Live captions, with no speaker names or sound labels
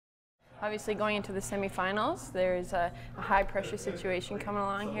obviously going into the semifinals, there's a high pressure situation coming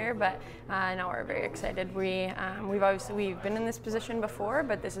along here, but now we're very excited. We've been in this position before,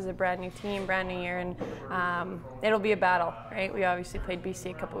 but this is a brand new team, brand new year, and it'll be a battle, right? We obviously played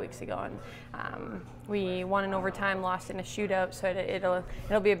BC a couple weeks ago, and we won in overtime, lost in a shootout, so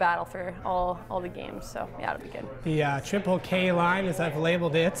it'll be a battle for all the games. So yeah, it'll be good. The Triple K line, as I've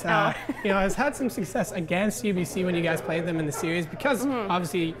labeled it, has had some success against UBC when you guys played them in the series because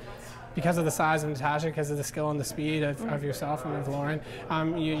obviously, because of the size of Natasha, because of the skill and the speed of yourself and of Lauren,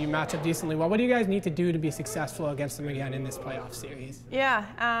 you match up decently well. What do you guys need to do to be successful against them again in this playoff series? Yeah,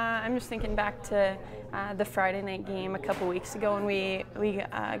 I'm just thinking back to the Friday night game a couple weeks ago, and we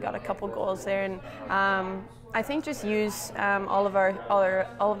got a couple goals there, and I think just use all of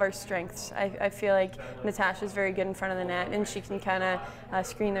our strengths. I feel like Natasha's very good in front of the net, and she can kind of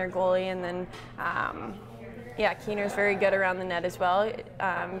screen their goalie, and then yeah, Keener's very good around the net as well,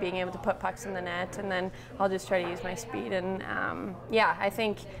 being able to put pucks in the net, and then I'll just try to use my speed. And yeah, I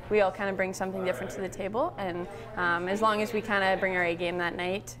think we all kind of bring something different to the table, and as long as we kind of bring our A game that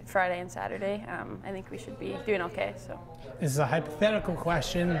night, Friday and Saturday, I think we should be doing okay. So. This is a hypothetical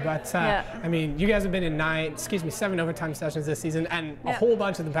question, but yeah. I mean, you guys have been in 7 overtime sessions this season, and a whole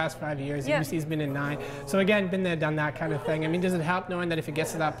bunch of the past 5 years. Yeah. UBC's been in 9. So again, been there, done that kind of thing. I mean, does it help knowing that if it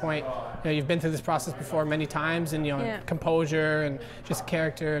gets to that point, you've been through this process before many times, and composure and just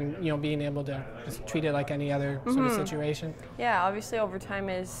character, and being able to just treat it like any other sort of situation? Yeah, obviously overtime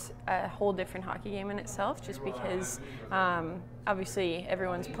is a whole different hockey game in itself, just because obviously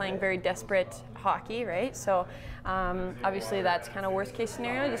everyone's playing very desperate hockey, right? So obviously that's kind of worst case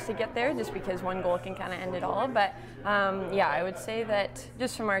scenario, just to get there, just because one goal can kind of end it all. But yeah, I would say that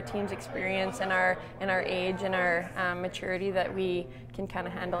just from our team's experience and our age and our maturity, that we can kind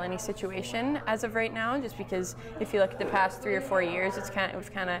of handle any situation as of right now, just because if you look at the past 3 or 4 years, we've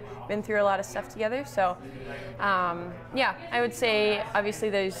kind of been through a lot of stuff together. So yeah, I would say obviously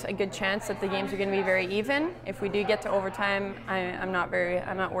there's a good chance that the games are going to be very even. If we do get to overtime, I'm not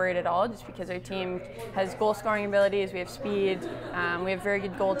worried at all, just because our team has goal scoring abilities, we have speed, we have very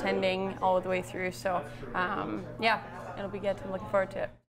good goaltending all the way through. So yeah, it'll be good. I'm looking forward to it.